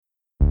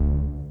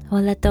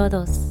Hola a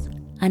todos,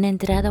 han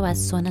entrado a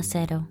Zona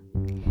Cero.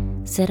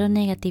 Cero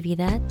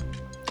negatividad,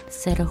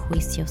 cero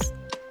juicios.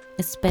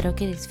 Espero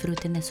que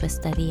disfruten de su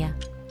estadía.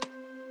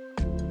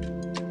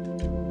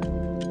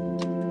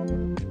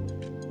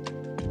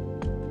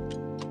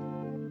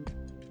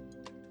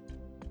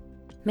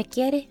 ¿Me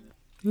quiere?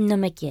 No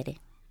me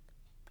quiere.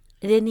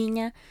 De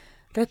niña,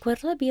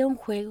 recuerdo había un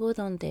juego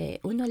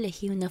donde uno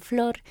elegía una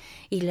flor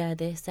y la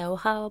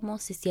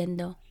desahojábamos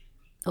diciendo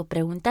o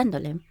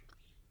preguntándole,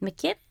 ¿me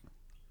quiere?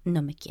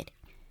 No me quiere.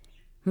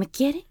 ¿Me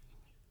quiere?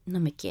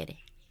 No me quiere.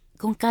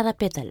 Con cada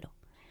pétalo.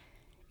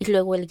 Y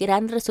luego el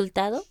gran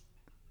resultado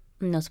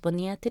nos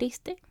ponía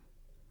triste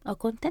o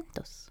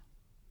contentos.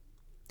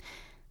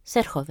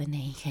 Ser joven e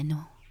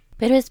ingenuo.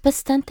 Pero es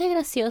bastante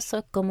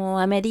gracioso como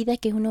a medida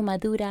que uno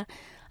madura,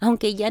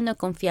 aunque ya no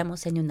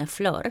confiamos en una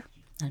flor,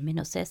 al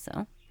menos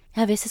eso,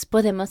 a veces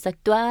podemos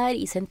actuar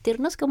y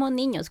sentirnos como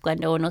niños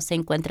cuando uno se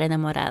encuentra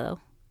enamorado.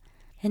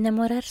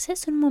 Enamorarse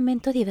es un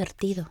momento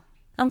divertido,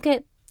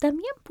 aunque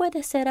también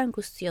puede ser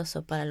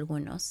angustioso para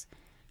algunos,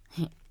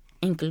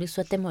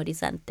 incluso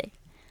atemorizante.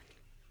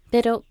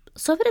 Pero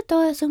sobre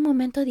todo es un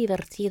momento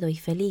divertido y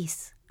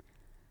feliz.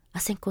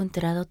 ¿Has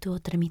encontrado tu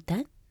otra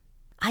mitad?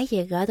 ¿Ha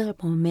llegado el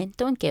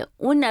momento en que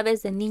una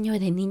vez de niño o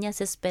de niña has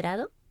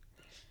esperado?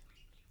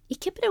 ¿Y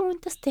qué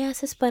preguntas te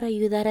haces para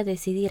ayudar a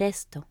decidir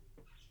esto?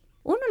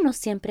 Uno no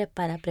siempre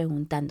para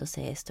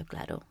preguntándose esto,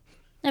 claro.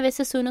 A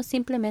veces uno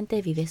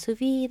simplemente vive su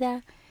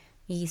vida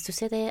y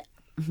sucede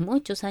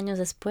muchos años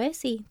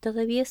después y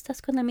todavía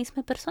estás con la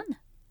misma persona.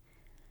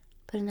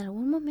 Pero en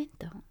algún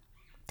momento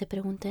te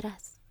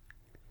preguntarás.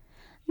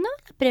 No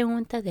la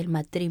pregunta del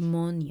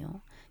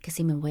matrimonio, que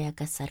si me voy a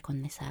casar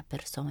con esa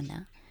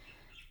persona.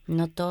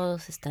 No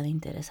todos están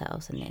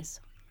interesados en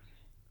eso.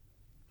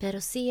 Pero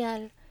sí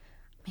 ¿me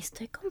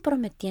estoy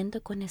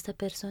comprometiendo con esa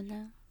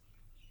persona?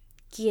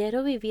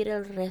 ¿Quiero vivir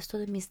el resto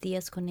de mis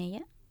días con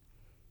ella?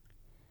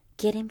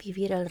 ¿Quieren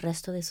vivir el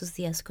resto de sus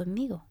días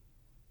conmigo?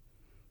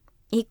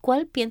 ¿Y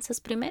cuál piensas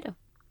primero?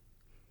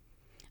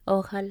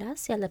 Ojalá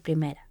sea la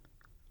primera.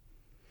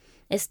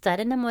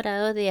 Estar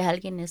enamorado de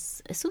alguien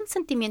es un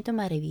sentimiento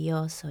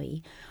maravilloso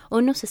y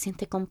uno se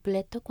siente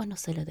completo cuando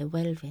se lo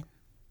devuelven.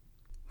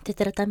 ¿Te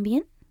tratan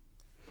bien?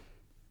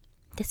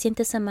 ¿Te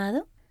sientes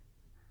amado?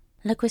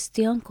 La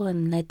cuestión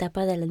con la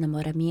etapa del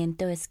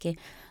enamoramiento es que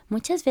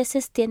muchas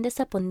veces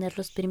tiendes a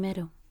ponerlos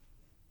primero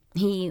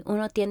y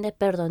uno tiende a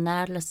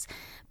perdonar las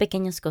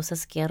pequeñas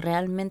cosas que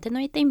realmente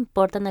no te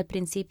importan al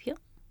principio,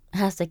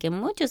 hasta que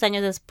muchos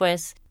años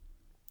después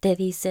te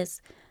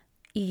dices,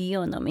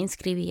 yo no me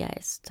inscribí a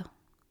esto.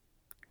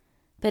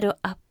 Pero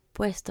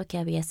apuesto que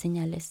había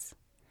señales,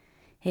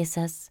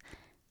 esas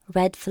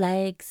red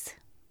flags,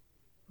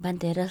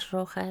 banderas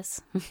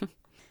rojas.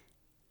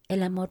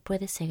 El amor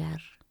puede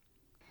cegar.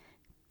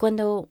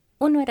 Cuando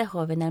uno era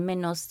joven, al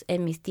menos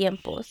en mis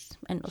tiempos,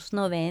 en los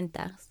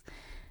 90s,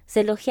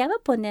 se elogiaba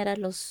poner a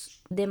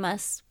los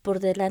demás por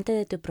delante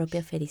de tu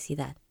propia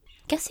felicidad,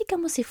 casi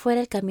como si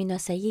fuera el camino a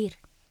seguir,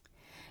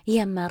 y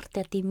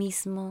amarte a ti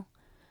mismo,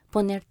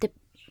 ponerte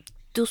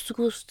tus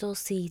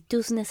gustos y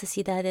tus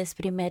necesidades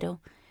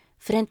primero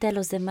frente a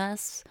los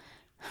demás,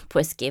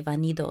 pues qué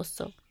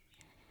vanidoso.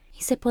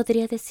 Y se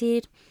podría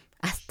decir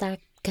hasta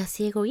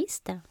casi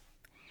egoísta.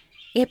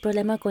 Y el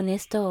problema con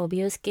esto,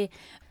 obvio, es que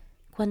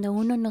cuando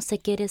uno no se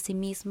quiere a sí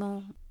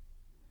mismo,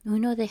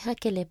 uno deja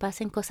que le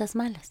pasen cosas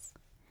malas.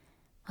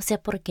 O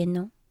sea, ¿por qué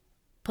no?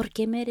 ¿Por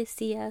qué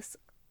merecías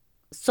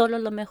solo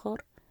lo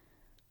mejor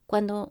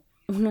cuando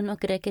uno no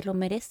cree que lo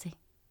merece?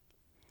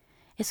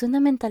 Es una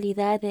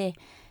mentalidad de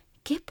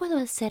 ¿qué puedo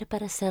hacer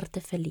para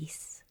hacerte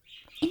feliz?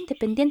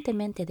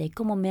 Independientemente de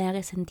cómo me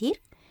haga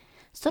sentir,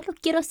 solo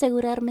quiero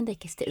asegurarme de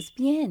que estés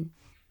bien.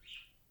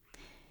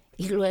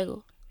 Y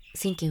luego,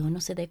 sin que uno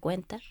se dé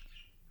cuenta,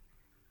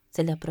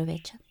 se le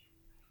aprovecha.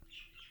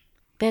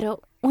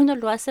 Pero uno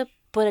lo hace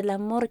por el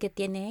amor que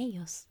tiene a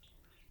ellos.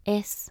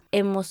 Es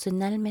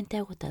emocionalmente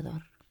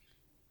agotador.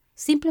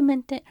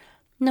 Simplemente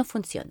no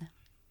funciona.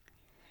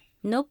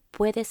 No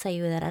puedes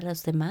ayudar a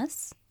los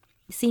demás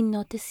si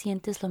no te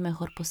sientes lo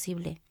mejor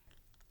posible.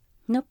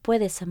 No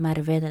puedes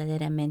amar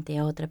verdaderamente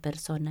a otra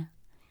persona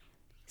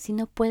si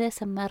no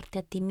puedes amarte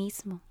a ti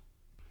mismo.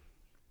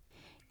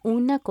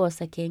 Una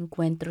cosa que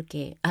encuentro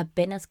que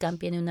apenas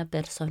cambia en una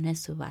persona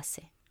es su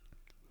base.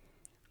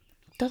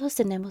 Todos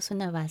tenemos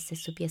una base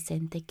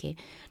subyacente que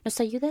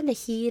nos ayuda a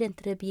elegir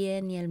entre el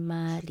bien y el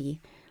mal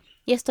y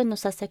esto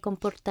nos hace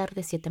comportar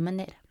de cierta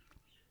manera.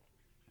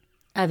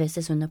 A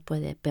veces uno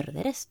puede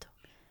perder esto,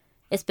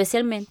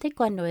 especialmente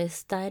cuando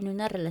está en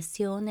una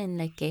relación en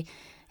la que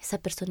esa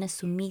persona es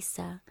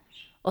sumisa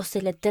o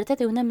se le trata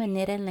de una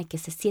manera en la que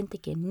se siente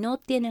que no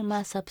tiene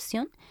más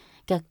opción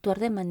que actuar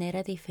de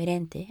manera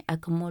diferente a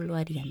como lo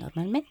haría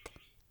normalmente.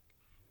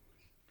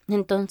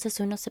 Entonces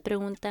uno se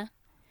pregunta,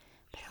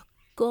 ¿pero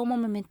cómo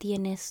me metí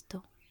en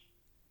esto?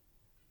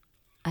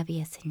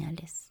 Había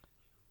señales,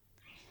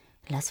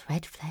 las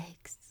red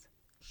flags,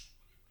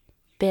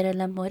 pero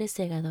el amor es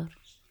cegador.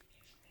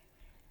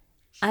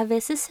 A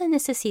veces se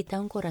necesita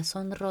un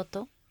corazón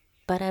roto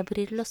para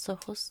abrir los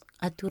ojos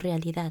a tu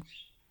realidad.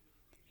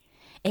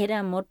 ¿Era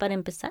amor para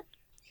empezar?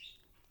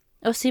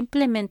 ¿O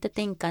simplemente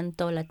te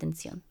encantó la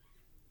atención?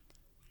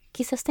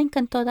 Quizás te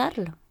encantó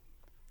darlo.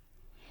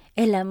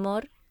 El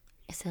amor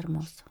es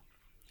hermoso,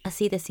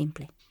 así de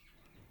simple.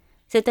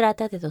 Se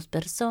trata de dos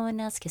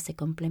personas que se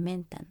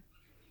complementan.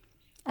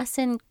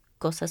 Hacen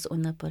cosas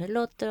una por el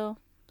otro,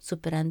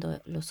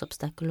 superando los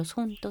obstáculos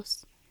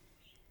juntos.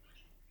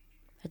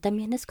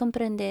 También es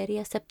comprender y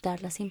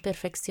aceptar las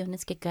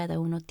imperfecciones que cada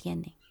uno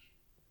tiene.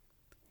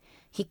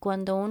 Y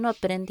cuando uno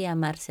aprende a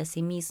amarse a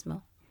sí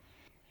mismo,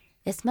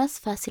 es más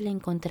fácil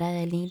encontrar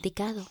el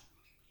indicado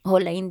o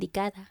la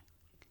indicada,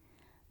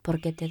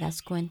 porque te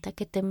das cuenta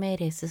que te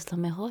mereces lo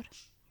mejor,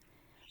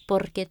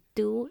 porque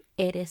tú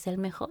eres el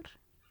mejor.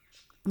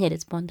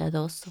 Eres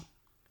bondadoso,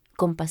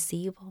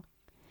 compasivo,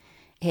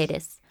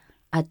 eres,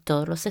 a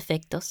todos los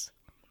efectos,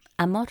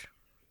 amor.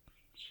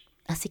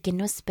 Así que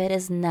no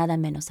esperes nada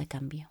menos a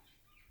cambio.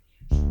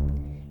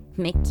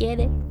 ¿Me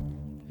quiere?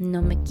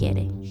 ¿No me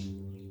quiere?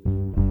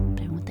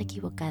 Pregunta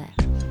equivocada.